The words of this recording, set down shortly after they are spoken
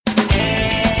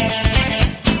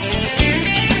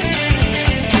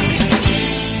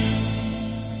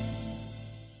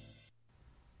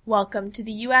Welcome to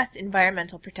the U.S.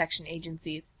 Environmental Protection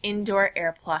Agency's Indoor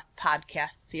Air Plus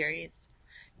podcast series.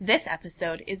 This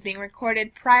episode is being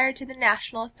recorded prior to the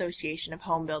National Association of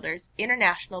Home Builders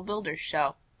International Builders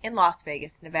Show in Las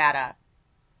Vegas, Nevada.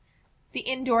 The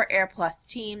Indoor Air Plus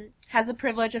team has the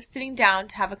privilege of sitting down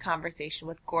to have a conversation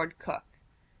with Gord Cooke.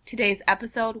 Today's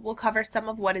episode will cover some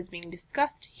of what is being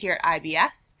discussed here at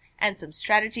IBS and some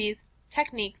strategies,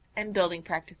 techniques, and building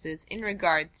practices in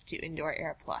regards to Indoor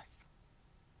Air Plus.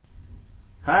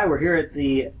 Hi, we're here at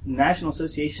the National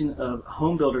Association of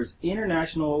Home Builders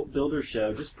International Builders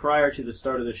Show, just prior to the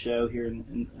start of the show here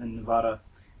in Nevada.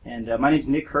 And my name is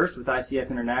Nick Hurst with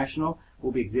ICF International.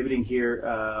 We'll be exhibiting here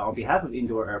on behalf of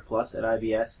Indoor Air Plus at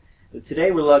IBS. But today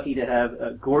we're lucky to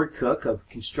have Gord Cooke of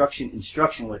Construction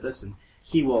Instruction with us, and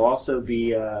he will also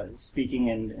be speaking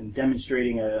and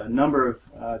demonstrating a number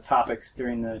of topics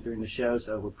during the show.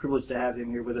 So we're privileged to have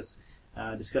him here with us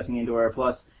discussing Indoor Air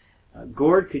Plus.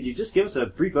 Gord, could you just give us a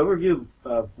brief overview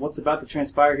of what's about to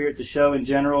transpire here at the show in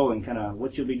general and kind of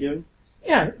what you'll be doing?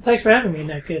 Yeah, thanks for having me,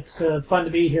 Nick. It's fun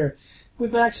to be here.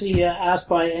 We've actually asked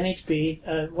by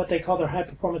NHB, what they call their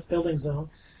high-performance building zone,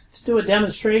 to do a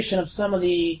demonstration of some of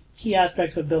the key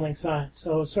aspects of building science.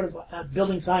 So sort of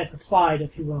building science applied,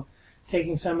 if you will,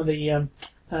 taking some of the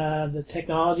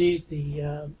technologies,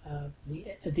 the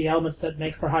elements that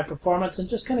make for high performance, and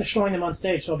just kind of showing them on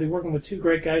stage. So I'll be working with two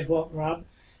great guys, Walt and Rob,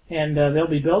 and they'll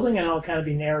be building, and I'll kind of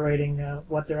be narrating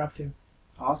what they're up to.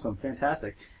 Awesome,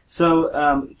 fantastic.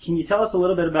 So can you tell us a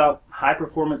little bit about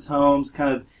high-performance homes,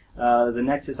 kind of the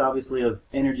nexus, obviously, of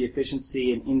energy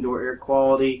efficiency and indoor air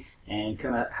quality, and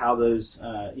kind of how those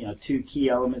two key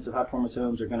elements of high-performance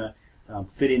homes are going to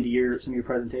fit into some of your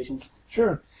presentations?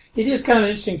 Sure. It is kind of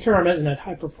an interesting term, isn't it,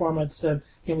 high performance?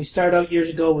 We started out years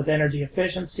ago with energy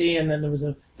efficiency, and then there was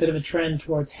a bit of a trend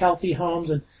towards healthy homes,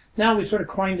 and now we've sort of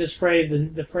coined this phrase,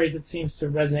 the phrase that seems to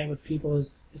resonate with people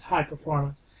is high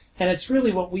performance. And it's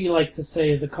really what we like to say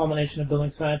is the culmination of building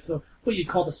science, so what you'd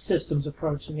call the systems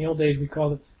approach. In the old days, we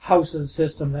called it house as a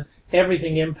system, that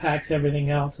everything impacts everything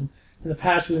else. And in the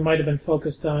past, we might have been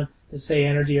focused on, say,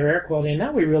 energy or air quality, and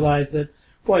now we realize that,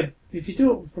 boy, if you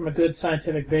do it from a good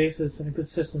scientific basis and a good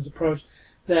systems approach,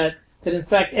 that in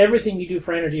fact everything you do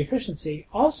for energy efficiency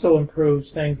also improves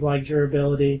things like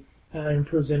durability,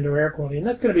 improves indoor air quality, and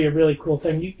that's going to be a really cool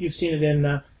thing. You've seen it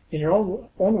in your own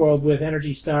world with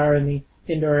Energy Star and the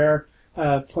Indoor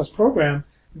Air Plus program,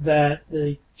 that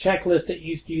the checklist that you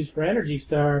used to use for Energy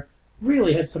Star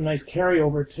really had some nice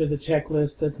carryover to the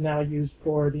checklist that's now used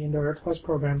for the Indoor Air Plus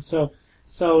program. So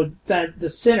that the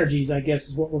synergies, I guess,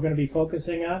 is what we're going to be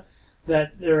focusing on.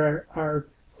 That there are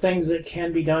things that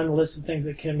can be done, a list of things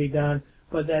that can be done,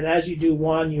 but that as you do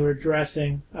one, you're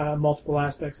addressing multiple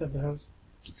aspects of the house.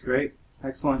 That's great.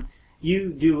 Excellent.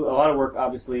 You do a lot of work,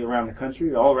 obviously, around the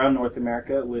country, all around North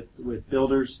America with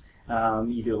builders.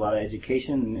 You do a lot of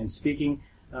education and speaking.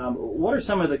 What are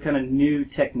some of the kind of new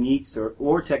techniques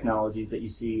or technologies that you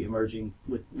see emerging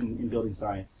in building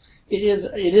science? It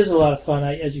is a lot of fun.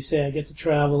 As you say, I get to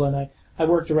travel, and I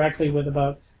work directly with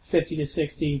about 50 to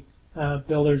 60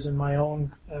 builders in my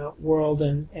own world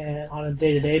and on a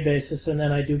day-to-day basis, and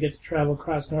then I do get to travel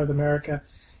across North America.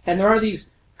 And there are these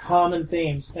common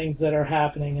themes, things that are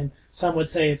happening, and some would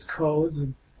say it's codes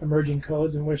and emerging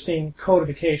codes, and we're seeing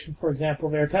codification, for example,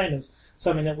 of air tightness,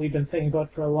 something that we've been thinking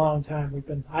about for a long time.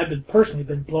 I've personally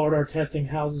been blower door testing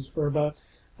houses for about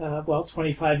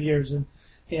 25 years,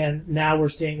 and now we're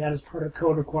seeing that as part of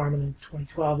code requirement in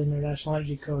 2012 in the International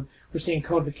Energy Code. We're seeing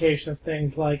codification of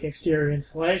things like exterior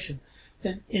insulation,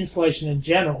 and insulation in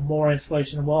general, more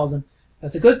insulation in walls, and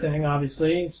that's a good thing,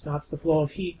 obviously. It stops the flow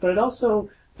of heat, but it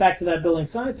also, back to that building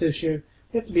science issue,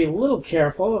 we have to be a little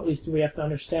careful, at least we have to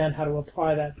understand how to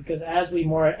apply that, because as we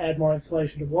add more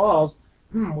insulation to walls,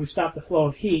 we've stopped the flow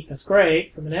of heat. That's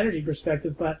great from an energy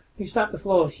perspective, but if you stop the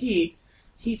flow of heat,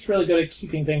 heat's really good at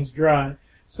keeping things dry.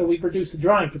 So we've reduced the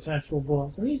drying potential of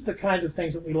walls. And these are the kinds of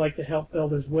things that we like to help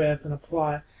builders with and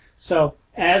apply. So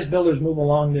as builders move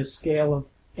along this scale of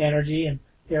energy and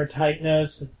air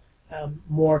tightness and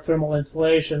more thermal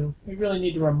insulation, we really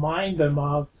need to remind them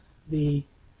of the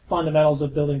fundamentals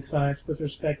of building science with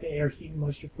respect to air, heat, and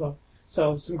moisture flow.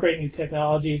 So some great new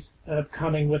technologies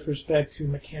coming with respect to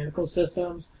mechanical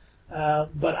systems,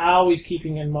 but always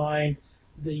keeping in mind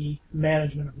the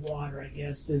management of water, I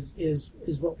guess, is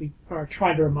what we are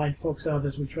trying to remind folks of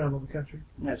as we travel the country.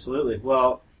 Absolutely.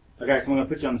 Well, okay, so I'm going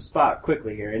to put you on the spot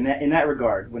quickly here. In that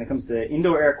regard, when it comes to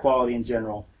indoor air quality in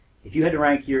general, if you had to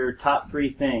rank your top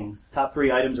three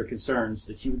items or concerns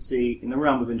that you would see in the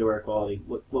realm of indoor air quality,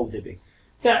 what would they be?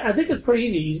 Yeah, I think it's pretty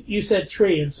easy. You said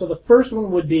tree, and so the first one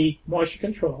would be moisture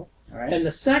control. All right. And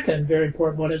the second very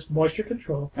important one is moisture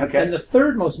control. Okay. And the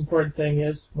third most important thing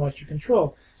is moisture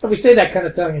control. So we say that kind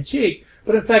of tongue in cheek,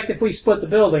 but in fact, if we split the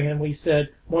building and we said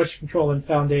moisture control and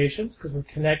foundations, because we're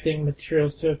connecting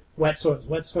materials to wet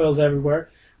soils everywhere.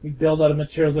 We build out of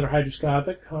materials that are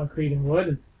hygroscopic, concrete and wood,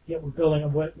 and yet we're building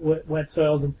on wet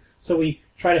soils. And so we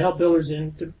try to help builders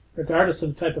regardless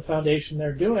of the type of foundation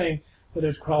they're doing, whether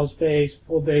it's crawl space,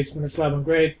 full basement, or slab on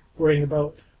grade, worrying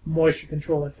about moisture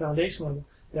control at foundation level.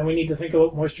 Then we need to think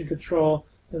about moisture control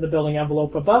in the building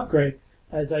envelope above grade.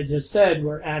 As I just said,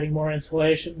 we're adding more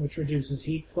insulation, which reduces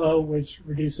heat flow, which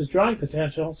reduces drawing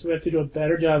potential. So we have to do a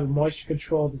better job of moisture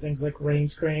control to things like rain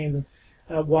screens and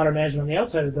water management on the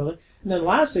outside of the building. And then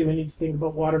lastly, we need to think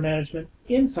about water management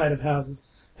inside of houses.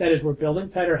 That is, we're building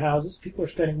tighter houses. People are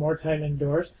spending more time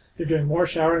indoors. They're doing more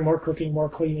showering, more cooking, more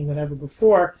cleaning than ever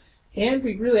before. And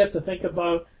we really have to think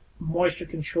about moisture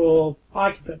control,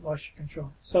 occupant moisture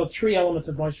control. So 3 elements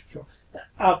of moisture control.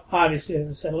 Obviously, as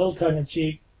I said, a little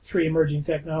tongue-in-cheek, 3 emerging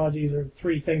technologies or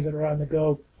 3 things that are on the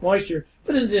go, moisture.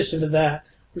 But in addition to that,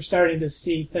 we're starting to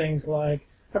see things like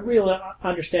a real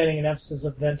understanding and emphasis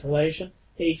of ventilation,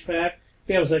 HVAC.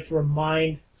 We always like to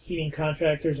remind heating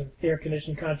contractors and air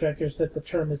conditioning contractors that the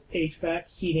term is HVAC,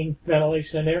 heating,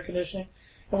 ventilation, and air conditioning.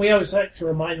 And we always like to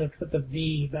remind them to put the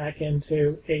V back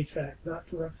into HVAC,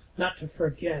 not to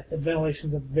forget that ventilation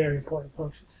is a very important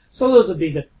function. So those would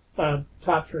be the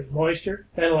top 3, moisture,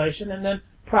 ventilation, and then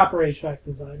proper HVAC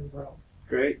design overall.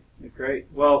 Great.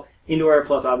 Well, Indoor Air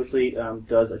Plus obviously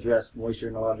does address moisture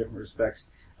in a lot of different respects.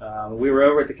 We were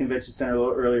over at the convention center a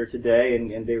little earlier today,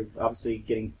 and they were obviously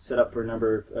getting set up for a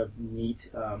number of neat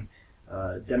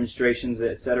demonstrations,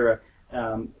 etc.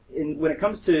 When it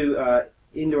comes to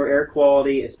indoor air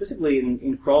quality, specifically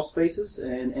in crawl spaces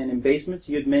and in basements,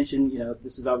 you had mentioned,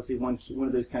 this is obviously one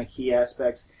of those kind of key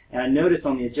aspects. And I noticed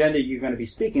on the agenda you're going to be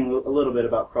speaking a little bit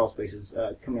about crawl spaces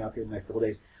coming up here in the next couple of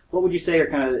days. What would you say are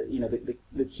kind of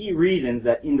the key reasons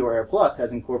that Indoor Air Plus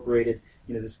has incorporated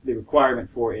the requirement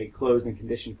for a closed and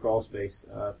conditioned crawl space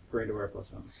for Indoor Air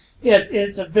Plus homes? Yeah,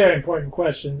 it's a very important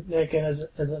question, Nick. And as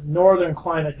a northern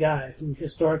climate guy who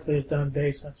historically has done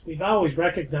basements, we've always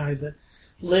recognized that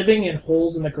living in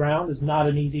holes in the ground is not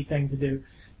an easy thing to do.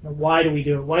 Why do we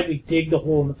do it? Why do we dig the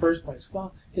hole in the first place?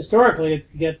 Well, historically,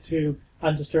 it's to get to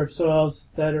undisturbed soils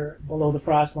that are below the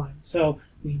frost line. So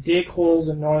we dig holes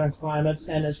in northern climates,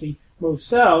 and as we move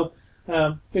south,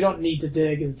 we don't need to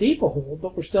dig as deep a hole,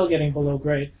 but we're still getting below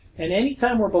grade. And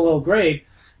anytime we're below grade,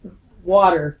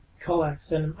 water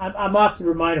collects. And I'm often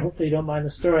reminded, hopefully you don't mind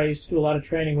the story, I used to do a lot of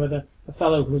training with a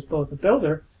fellow who was both a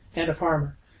builder and a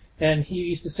farmer. And he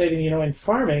used to say to me, in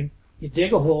farming, you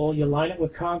dig a hole, you line it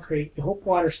with concrete, you hope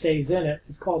water stays in it.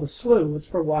 It's called a slough. It's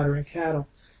for watering cattle.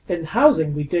 In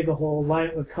housing, we dig a hole, line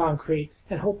it with concrete,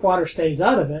 and hope water stays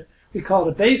out of it. We call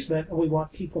it a basement, and we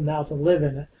want people now to live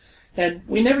in it. And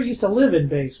we never used to live in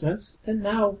basements, and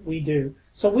now we do.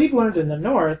 So we've learned in the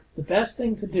north, the best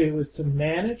thing to do is to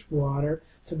manage water,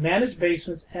 to manage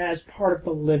basements as part of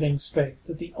the living space.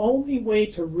 That the only way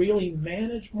to really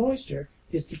manage moisture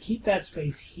is to keep that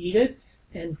space heated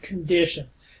and conditioned.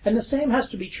 And the same has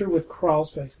to be true with crawl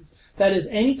spaces. That is,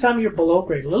 anytime you're below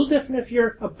grade, a little different if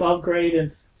you're above grade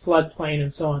and floodplain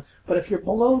and so on, but if you're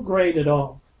below grade at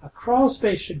all, a crawl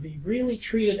space should be really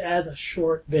treated as a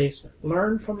short basement.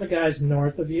 Learn from the guys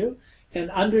north of you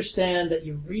and understand that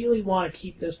you really want to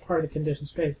keep this part of the conditioned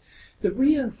space. The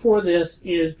reason for this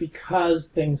is because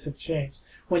things have changed.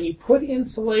 When you put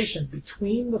insulation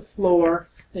between the floor,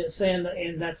 say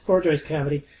in that floor joist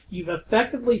cavity, you've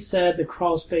effectively said the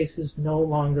crawl space is no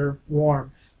longer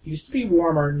warm. It used to be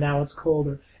warmer, now it's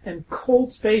colder. And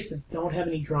cold spaces don't have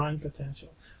any drawing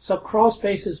potential. So crawl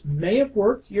spaces may have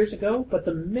worked years ago, but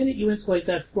the minute you insulate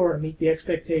that floor to meet the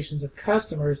expectations of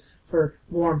customers for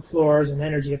warm floors and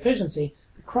energy efficiency,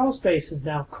 the crawl space is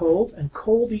now cold, and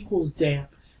cold equals damp,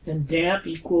 and damp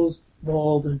equals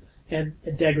mold and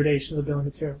degradation of the building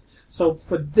materials. So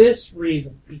for this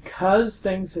reason, because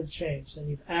things have changed and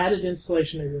you've added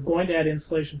insulation, or you're going to add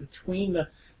insulation between the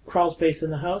crawl space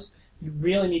and the house, you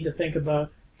really need to think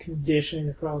about conditioning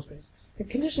the crawl space. And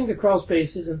conditioning the crawl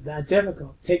space isn't that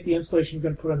difficult. Take the insulation you're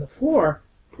going to put on the floor,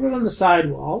 put it on the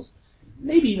side walls,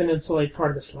 maybe even insulate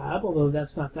part of the slab, although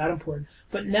that's not that important,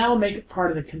 but now make it part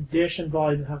of the conditioned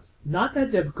volume of the house. Not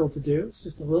that difficult to do. It's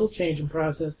just a little change in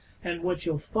process. And what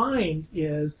you'll find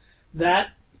is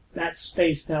that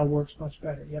space now works much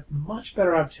better. You have much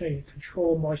better opportunity to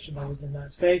control moisture levels in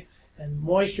that space. And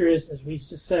moisture is, as we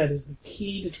just said, is the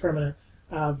key determinant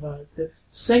of the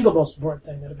single most important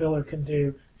thing that a builder can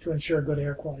do to ensure good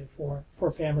air quality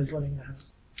for families living in the house.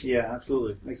 Yeah,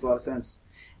 absolutely. Makes a lot of sense.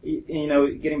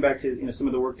 Getting back to some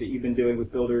of the work that you've been doing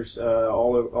with builders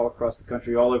all across the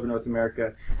country, all over North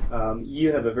America,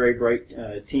 you have a very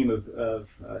bright team of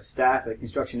staff at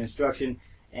Construction Instruction,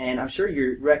 and I'm sure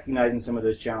you're recognizing some of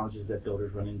those challenges that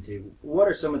builders run into. What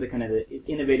are some of the kind of the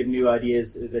innovative new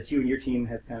ideas that you and your team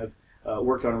have kind of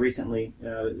worked on recently,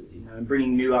 and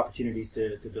bringing new opportunities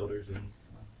to builders?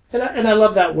 And I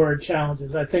love that word,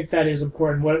 challenges. I think that is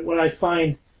important. What I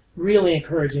find really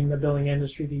encouraging the building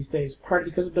industry these days, partly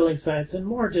because of building science, and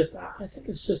more just, I think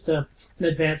it's just an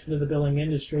advancement of the building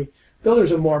industry.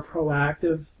 Builders are more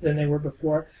proactive than they were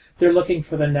before. They're looking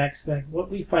for the next thing.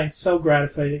 What we find so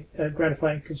gratifying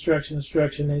in construction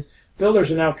instruction is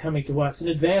builders are now coming to us in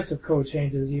advance of code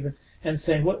changes even and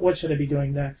saying, what should I be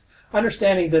doing next?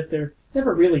 Understanding that they're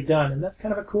never really done, and that's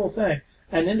kind of a cool thing.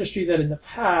 An industry that in the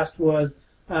past was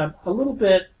a little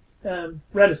bit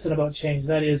reticent about change.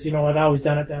 That is, I've always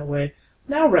done it that way.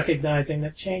 Now recognizing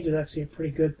that change is actually a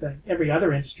pretty good thing. Every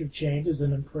other industry changes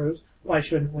and improves. Why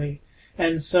shouldn't we?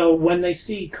 And so when they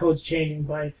see codes changing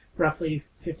by roughly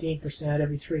 15%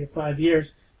 every 3 to 5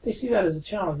 years, they see that as a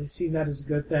challenge. They see that as a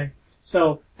good thing.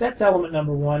 So that's element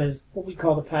number one, is what we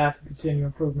call the path to continual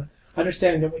improvement.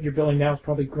 Understanding that what you're building now is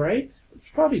probably great, but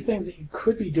there's probably things that you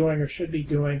could be doing or should be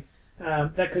doing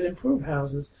that could improve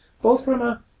houses, both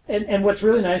from and what's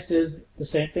really nice is the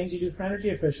same things you do for energy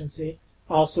efficiency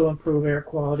also improve air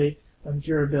quality,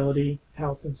 durability,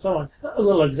 health, and so on. A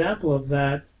little example of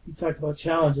that, you talked about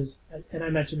challenges, and I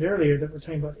mentioned earlier that we're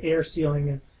talking about air sealing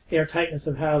and air tightness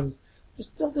of houses. There's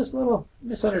still this little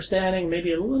misunderstanding,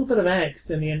 maybe a little bit of angst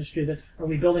in the industry that, are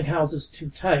we building houses too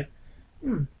tight?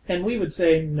 And we would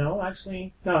say, no,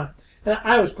 actually not. And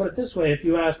I always put it this way, if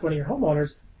you ask one of your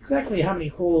homeowners, exactly how many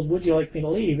holes would you like me to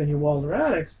leave in your walls or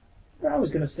attics, they're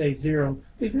always going to say 0.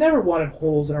 We've never wanted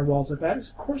holes in our walls like that.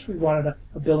 Of course we wanted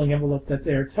a building envelope that's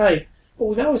airtight, but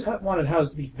we've always wanted houses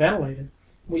to be ventilated.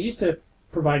 We used to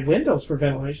provide windows for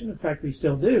ventilation. In fact, we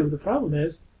still do. The problem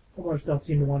is homeowners don't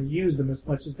seem to want to use them as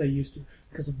much as they used to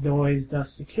because of noise,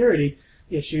 dust, security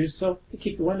issues, so they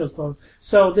keep the windows closed.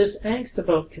 So this angst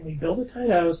about, can we build a tight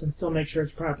house and still make sure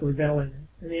it's properly ventilated?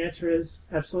 And the answer is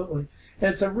absolutely.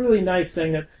 And it's a really nice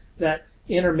thing that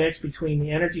intermix between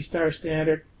the Energy Star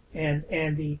standard and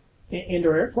the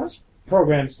Indoor Air Plus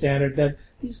program standard, that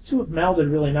these two have melded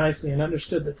really nicely and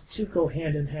understood that the two go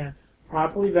hand in hand.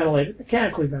 Properly ventilated,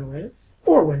 mechanically ventilated,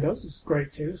 or windows is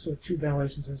great too, so 2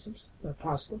 ventilation systems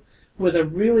possible, with a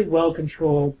really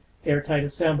well-controlled airtight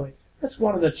assembly. That's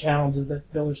one of the challenges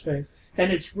that builders face.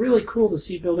 And it's really cool to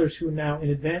see builders who are now in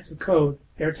advance of code,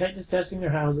 airtightness testing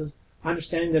their houses,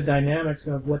 understanding the dynamics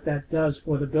of what that does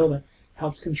for the building.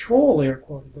 Helps control air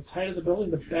quality. The tighter the building,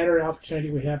 the better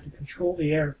opportunity we have to control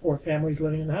the air for families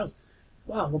living in the house.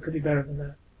 Wow, what could be better than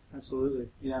that? Absolutely,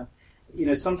 yeah.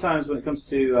 Sometimes when it comes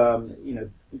to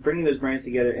bringing those brands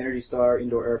together, Energy Star,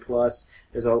 Indoor Air Plus,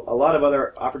 there's a lot of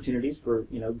other opportunities for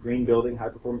green building, high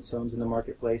performance homes in the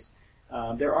marketplace.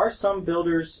 There are some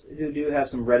builders who do have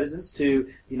some reticence to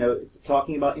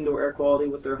talking about indoor air quality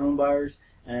with their home buyers.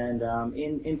 And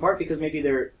in part because maybe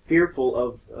they're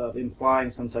fearful of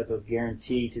implying some type of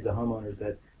guarantee to the homeowners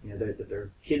that that their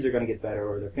kids are going to get better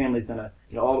or their family's going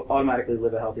to automatically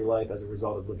live a healthy life as a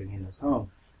result of living in this home.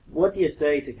 What do you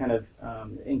say to kind of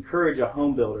encourage a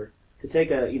home builder to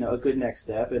take a good next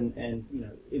step and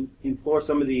implore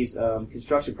some of these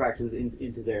construction practices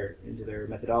into their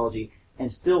methodology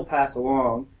and still pass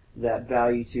along that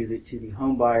value to the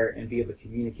home buyer and be able to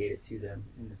communicate it to them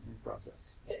in the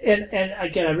process? And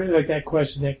again, I really like that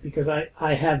question, Nick, because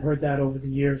I have heard that over the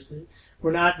years.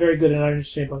 We're not very good at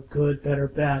understanding about good, better,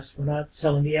 best. We're not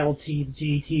selling the LT, the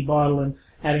GT bottle and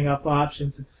adding up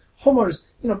options. And homeowners,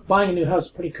 buying a new house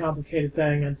is a pretty complicated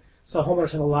thing, and so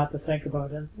homeowners have a lot to think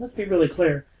about. And let's be really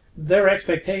clear. Their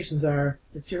expectations are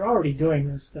that you're already doing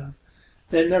this stuff.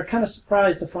 Then they're kind of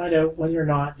surprised to find out when you're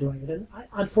not doing it. And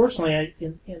unfortunately,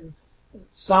 in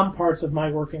some parts of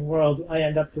my working world, I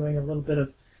end up doing a little bit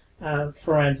of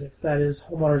forensics. That is,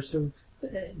 homeowners who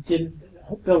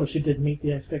builders who didn't meet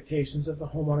the expectations of the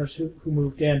homeowners who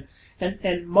moved in. And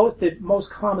the most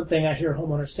common thing I hear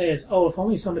homeowners say is, oh, if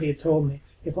only somebody had told me,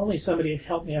 if only somebody had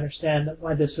helped me understand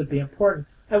why this would be important,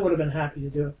 I would have been happy to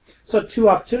do it. So 2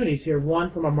 opportunities here.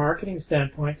 One, from a marketing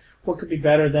standpoint, what could be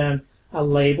better than a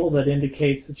label that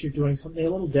indicates that you're doing something a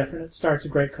little different? It starts a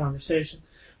great conversation.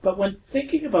 But when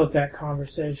thinking about that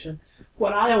conversation,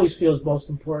 what I always feel is most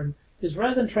important is,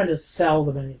 rather than trying to sell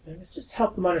them anything, is just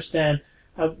help them understand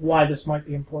why this might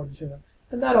be important to them.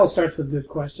 And that all starts with good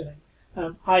questioning.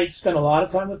 I spend a lot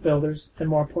of time with builders, and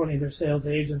more importantly, their sales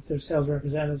agents, their sales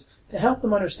representatives, to help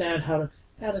them understand how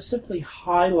to simply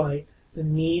highlight the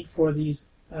need for these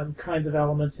kinds of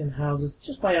elements in houses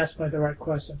just by asking the right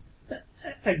questions.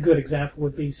 A good example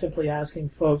would be simply asking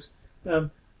folks,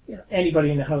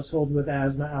 anybody in the household with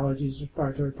asthma, allergies,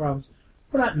 respiratory problems.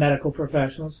 We're not medical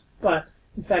professionals, but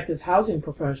in fact, as housing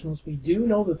professionals, we do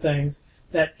know the things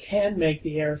that can make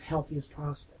the air as healthy as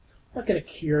possible. Not going to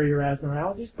cure your asthma or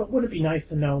allergies, but would it be nice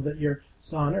to know that your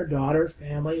son or daughter,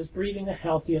 family is breathing the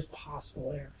healthiest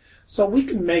possible air? So we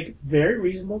can make very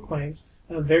reasonable claims,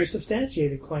 very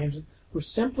substantiated claims. We're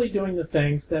simply doing the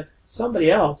things that somebody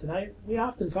else, and we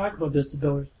often talk about this to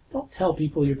builders, don't tell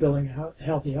people you're building a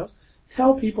healthy house.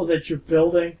 Tell people that you're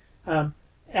building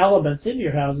elements into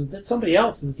your houses that somebody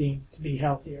else has deemed to be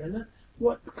healthier. And that's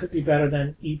what could be better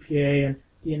than EPA and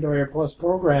the Indoor Air Plus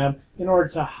program in order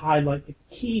to highlight the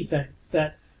key things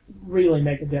that really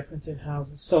make a difference in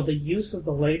houses. So the use of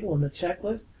the label and the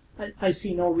checklist, I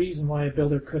see no reason why a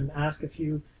builder couldn't ask a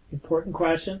few important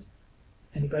questions.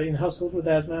 Anybody in the household with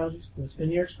asthma, allergies? What's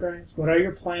been your experience? What are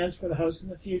your plans for the house in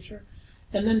the future?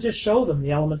 And then just show them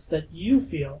the elements that you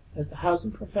feel, as a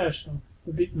housing professional,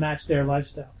 would match their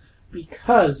lifestyle.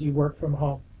 Because you work from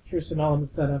home, here's some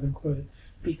elements that I've included.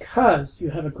 Because you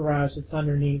have a garage that's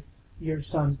underneath your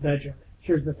son's bedroom,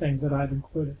 here's the things that I've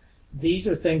included. These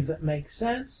are things that make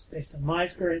sense based on my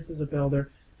experience as a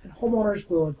builder, and homeowners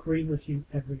will agree with you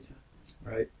every time.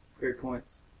 Right. Great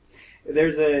points.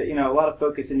 There's a lot of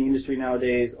focus in the industry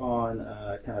nowadays on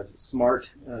kind of smart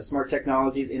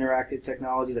technologies, interactive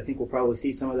technologies. I think we'll probably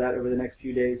see some of that over the next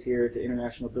few days here at the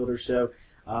International Builders Show.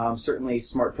 Certainly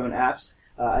smartphone apps.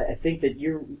 I think that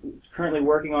you're currently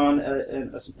working on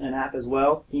an app as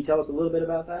well. Can you tell us a little bit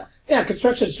about that? Yeah,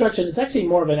 construction instruction is actually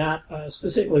more of an app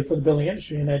specifically for the building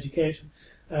industry and education.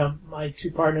 My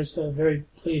two partners are very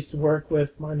pleased to work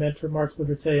with my mentor, Mark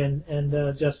Liberté,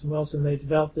 and Justin Wilson. They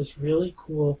developed this really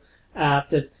cool app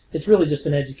that it's really just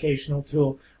an educational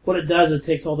tool. What it does, it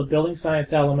takes all the building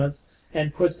science elements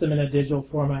and puts them in a digital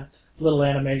format, little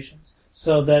animations,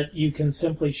 so that you can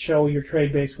simply show your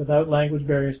trade base without language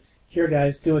barriers. Here,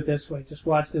 guys, do it this way. Just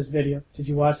watch this video. Did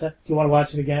you watch that? Do you want to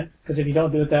watch it again? Because if you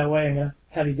don't do it that way, I'm going to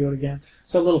have you do it again.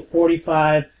 So a little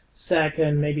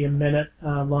 45-second, maybe a minute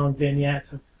long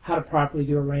vignettes of how to properly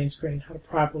do a rain screen, how to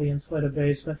properly insulate a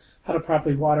basement, how to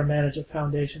properly water manage a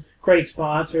foundation. Great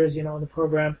sponsors, in the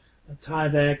program,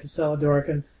 Tyvek, Casella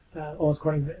Dorkin, Owens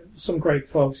Corning, some great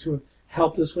folks who have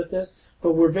helped us with this.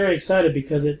 But we're very excited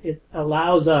because it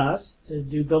allows us to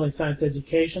do building science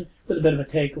education with a bit of a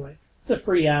takeaway. It's a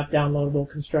free app, downloadable,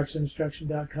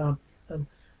 constructioninstruction.com.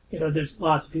 There's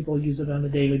lots of people who use it on a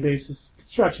daily basis.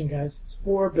 Construction, guys, it's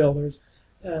for builders,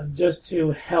 just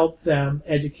to help them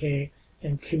educate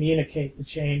and communicate the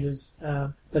changes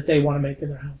that they want to make in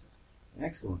their houses.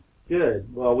 Excellent.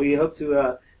 Good. Well, we hope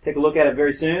to take a look at it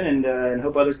very soon and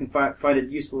hope others can find it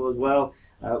useful as well.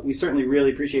 We certainly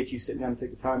really appreciate you sitting down and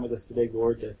taking the time with us today,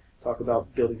 Gord, to talk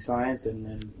about building science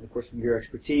and of course, from your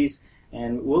expertise.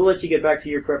 And we'll let you get back to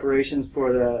your preparations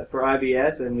for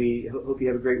IBS, and we hope you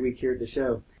have a great week here at the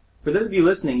show. For those of you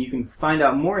listening, you can find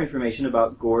out more information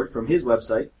about Gord from his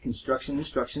website,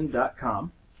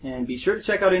 constructioninstruction.com. And be sure to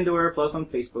check out Indoor Air Plus on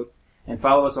Facebook and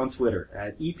follow us on Twitter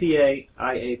at EPAIA+.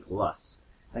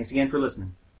 Thanks again for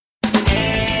listening.